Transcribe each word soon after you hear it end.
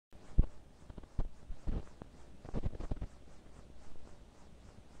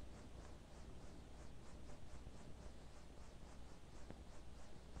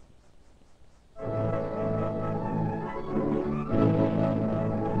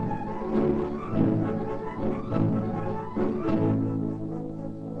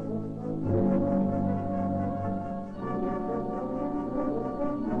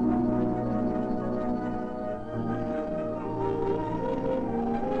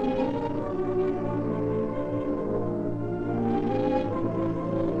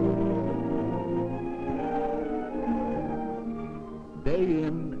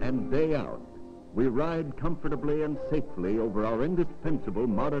we ride comfortably and safely over our indispensable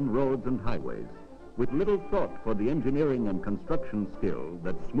modern roads and highways, with little thought for the engineering and construction skill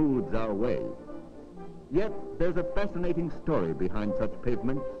that smooths our way. Yet there's a fascinating story behind such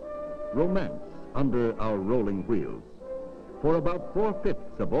pavements, romance under our rolling wheels. For about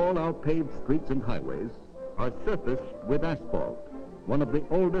 4/5 of all our paved streets and highways are surfaced with asphalt, one of the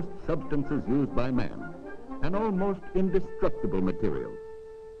oldest substances used by man, an almost indestructible material.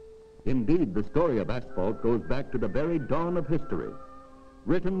 Indeed, the story of asphalt goes back to the very dawn of history,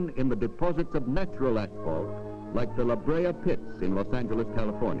 written in the deposits of natural asphalt like the La Brea pits in Los Angeles,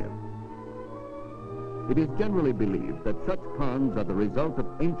 California. It is generally believed that such ponds are the result of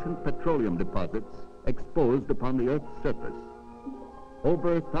ancient petroleum deposits exposed upon the Earth's surface.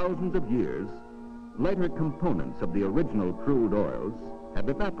 Over thousands of years, lighter components of the original crude oils have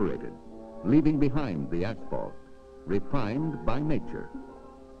evaporated, leaving behind the asphalt, refined by nature.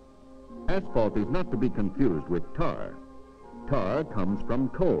 Asphalt is not to be confused with tar. Tar comes from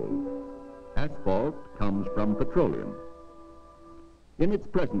coal. Asphalt comes from petroleum. In its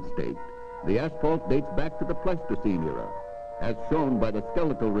present state, the asphalt dates back to the Pleistocene era, as shown by the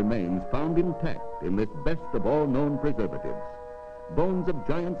skeletal remains found intact in this best of all known preservatives: bones of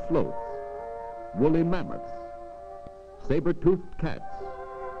giant sloths, woolly mammoths, saber-toothed cats,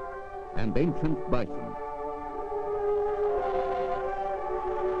 and ancient bison.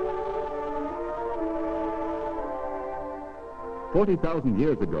 "40,000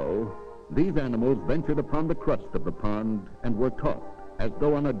 years ago, these animals ventured upon the crust of the pond and were caught, as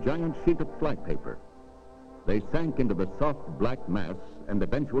though on a giant sheet of flypaper. They sank into the soft black mass and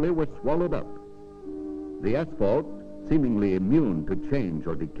eventually were swallowed up. The asphalt, seemingly immune to change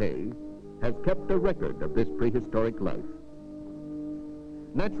or decay, has kept a record of this prehistoric life.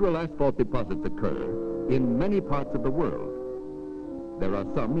 Natural asphalt deposits occur in many parts of the world. There are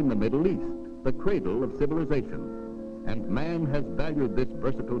some in the Middle East, the cradle of civilization, and man has valued this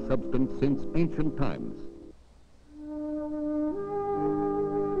versatile substance since ancient times.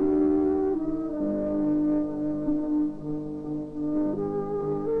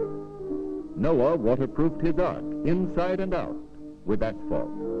 Noah waterproofed his ark, inside and out, with asphalt.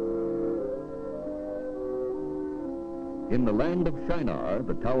 In the land of Shinar,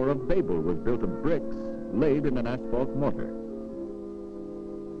 the Tower of Babel was built of bricks laid in an asphalt mortar.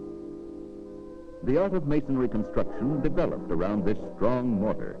 The art of masonry construction developed around this strong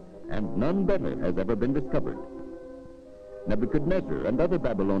mortar, and none better has ever been discovered. Nebuchadnezzar and other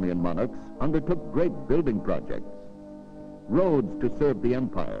Babylonian monarchs undertook great building projects, roads to serve the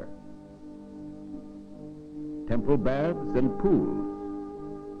empire, temple baths and pools,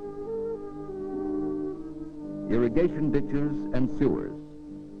 irrigation ditches and sewers,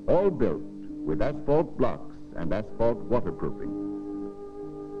 all built with asphalt blocks and asphalt waterproofing.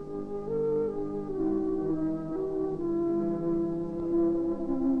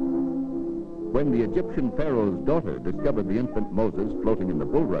 When the Egyptian pharaoh's daughter discovered the infant Moses floating in the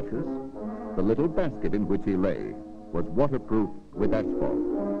bulrushes, the little basket in which he lay was waterproofed with asphalt.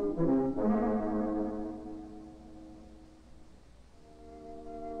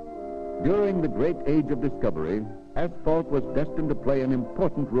 During the great age of discovery, asphalt was destined to play an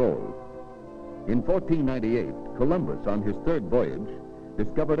important role. In 1498, Columbus, on his third voyage,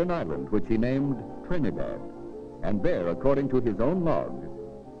 discovered an island which he named Trinidad, and there, according to his own log,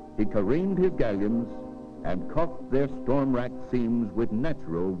 he careened his galleons and caulked their storm-racked seams with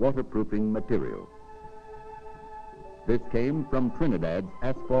natural waterproofing material. This came from Trinidad's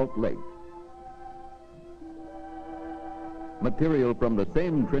asphalt lake. Material from the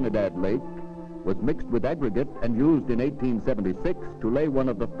same Trinidad lake was mixed with aggregate and used in 1876 to lay one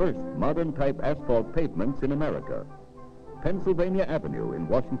of the first modern-type asphalt pavements in America, Pennsylvania Avenue in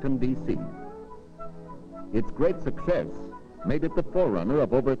Washington, D.C. Its great success made it the forerunner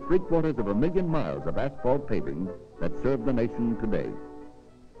of over 750,000 miles of asphalt paving that serve the nation today.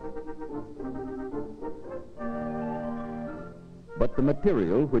 But the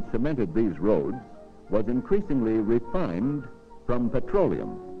material which cemented these roads was increasingly refined from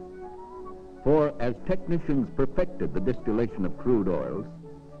petroleum. For as technicians perfected the distillation of crude oils,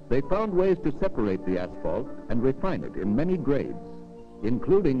 they found ways to separate the asphalt and refine it in many grades,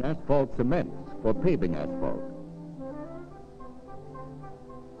 including asphalt cements for paving asphalt.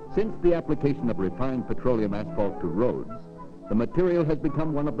 Since the application of refined petroleum asphalt to roads, the material has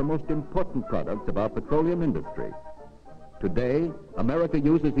become one of the most important products of our petroleum industry. Today, America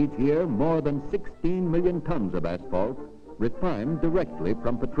uses each year more than 16 million tons of asphalt refined directly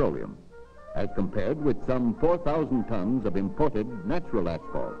from petroleum, as compared with some 4,000 tons of imported natural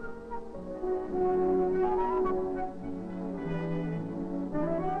asphalt.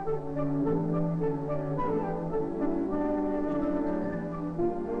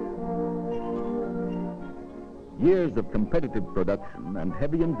 Years of competitive production and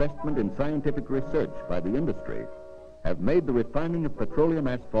heavy investment in scientific research by the industry have made the refining of petroleum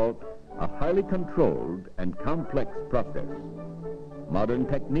asphalt a highly controlled and complex process. Modern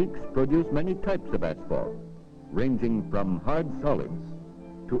techniques produce many types of asphalt, ranging from hard solids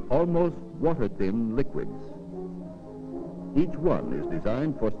to almost water-thin liquids. Each one is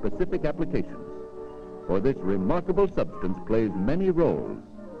designed for specific applications, for this remarkable substance plays many roles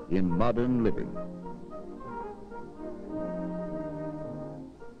in modern living.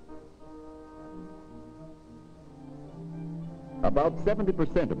 About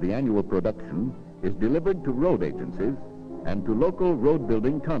 70% of the annual production is delivered to road agencies and to local road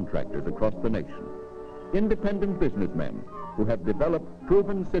building contractors across the nation. Independent businessmen who have developed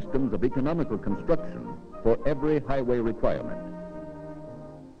proven systems of economical construction for every highway requirement.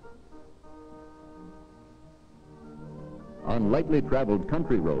 On lightly traveled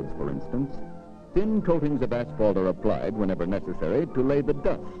country roads, for instance, thin coatings of asphalt are applied whenever necessary to lay the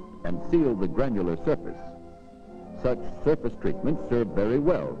dust and seal the granular surface. Such surface treatments serve very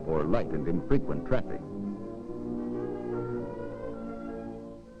well for light and infrequent traffic.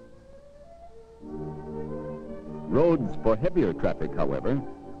 Roads for heavier traffic, however,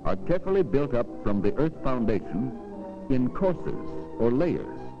 are carefully built up from the earth foundation in courses or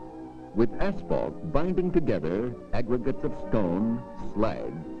layers, with asphalt binding together aggregates of stone,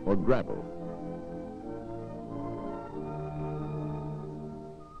 slag, or gravel.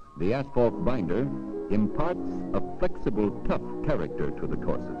 The asphalt binder imparts a flexible, tough character to the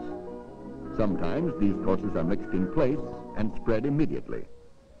courses. Sometimes these courses are mixed in place and spread immediately.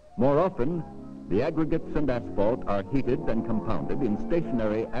 More often, the aggregates and asphalt are heated and compounded in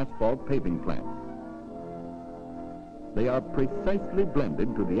stationary asphalt paving plants. They are precisely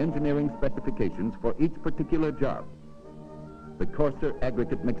blended to the engineering specifications for each particular job. The coarser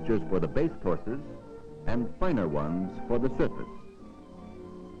aggregate mixtures for the base courses and finer ones for the surface.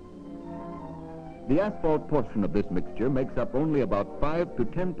 The asphalt portion of this mixture makes up only about 5 to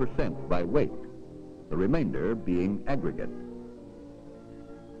 10% by weight, the remainder being aggregate.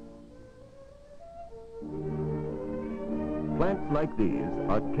 Plants like these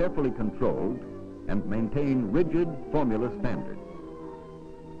are carefully controlled and maintain rigid formula standards.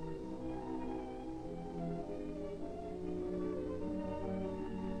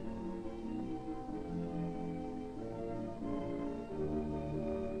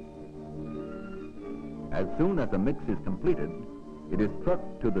 As soon as a mix is completed, it is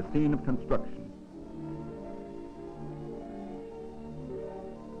trucked to the scene of construction.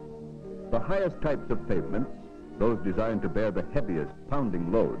 The highest types of pavements, those designed to bear the heaviest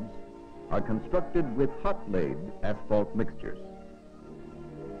pounding loads, are constructed with hot-laid asphalt mixtures.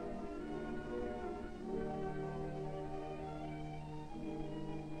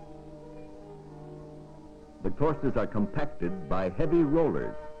 The courses are compacted by heavy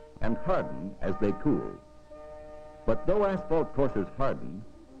rollers and harden as they cool. But though asphalt courses harden,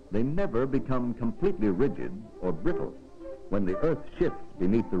 they never become completely rigid or brittle. When the earth shifts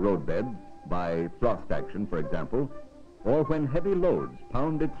beneath the roadbed, by frost action, for example, or when heavy loads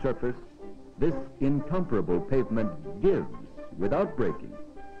pound its surface, this incomparable pavement gives without breaking,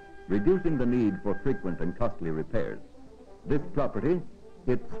 reducing the need for frequent and costly repairs. This property,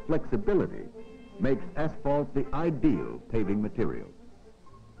 its flexibility, makes asphalt the ideal paving material.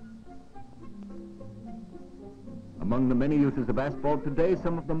 Among the many uses of asphalt today,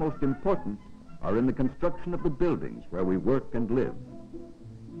 some of the most important are in the construction of the buildings where we work and live.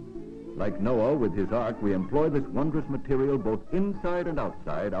 Like Noah with his ark, we employ this wondrous material both inside and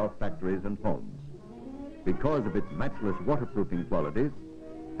outside our factories and homes. Because of its matchless waterproofing qualities,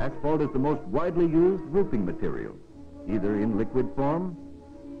 asphalt is the most widely used roofing material, either in liquid form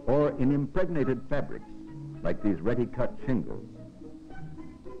or in impregnated fabrics, like these ready-cut shingles.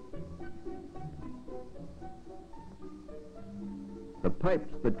 The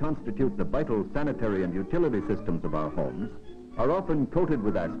pipes that constitute the vital sanitary and utility systems of our homes are often coated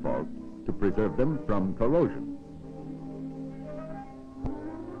with asphalt to preserve them from corrosion.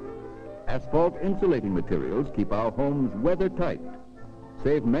 Asphalt insulating materials keep our homes weather-tight,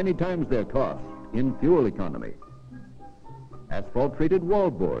 save many times their cost in fuel economy. Asphalt-treated wall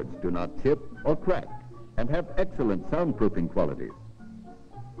boards do not chip or crack and have excellent soundproofing qualities.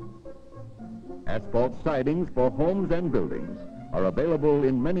 Asphalt sidings for homes and buildings are available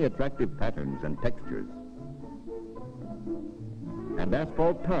in many attractive patterns and textures. And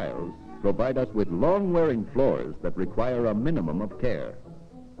asphalt tiles provide us with long-wearing floors that require a minimum of care.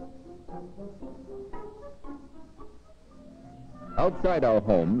 Outside our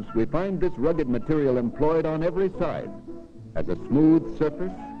homes, we find this rugged material employed on every side as a smooth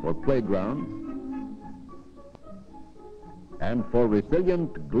surface for playgrounds, and for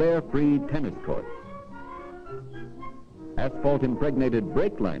resilient, glare-free tennis courts. Asphalt-impregnated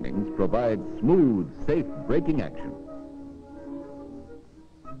brake linings provide smooth, safe braking action.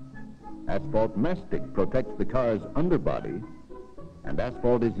 Asphalt mastic protects the car's underbody, and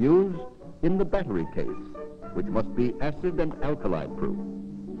asphalt is used in the battery case, which must be acid and alkali-proof.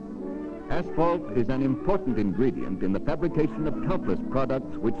 Asphalt is an important ingredient in the fabrication of countless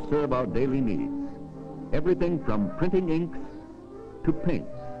products which serve our daily needs. Everything from printing inks to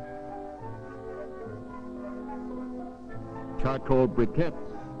paints, charcoal briquettes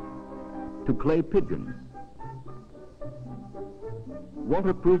to clay pigeons,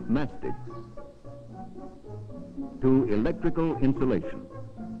 waterproof mastics to electrical insulation,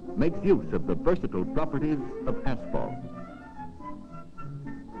 makes use of the versatile properties of asphalt.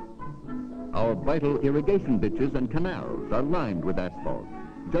 Our vital irrigation ditches and canals are lined with asphalt,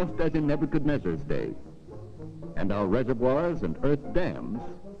 just as in Nebuchadnezzar's day. And our reservoirs and earth dams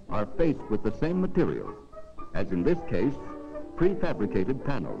are faced with the same material, as in this case, prefabricated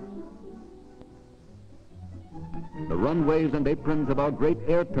panels. The runways and aprons of our great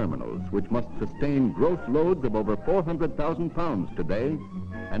air terminals, which must sustain gross loads of over 400,000 pounds today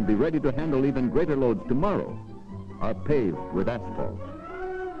and be ready to handle even greater loads tomorrow, are paved with asphalt.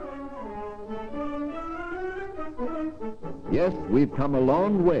 Yes, we've come a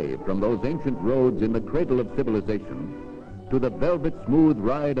long way from those ancient roads in the cradle of civilization to the velvet smooth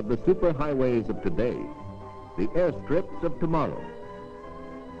ride of the superhighways of today, the airstrips of tomorrow.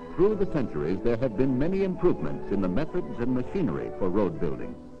 Through the centuries, there have been many improvements in the methods and machinery for road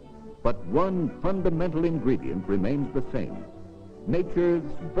building. But one fundamental ingredient remains the same: nature's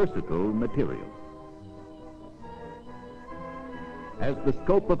versatile material. As the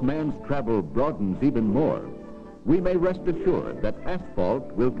scope of man's travel broadens even more, we may rest assured that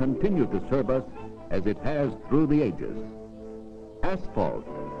asphalt will continue to serve us as it has through the ages. Asphalt,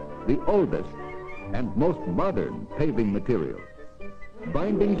 the oldest and most modern paving material,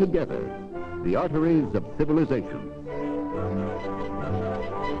 binding together the arteries of civilization.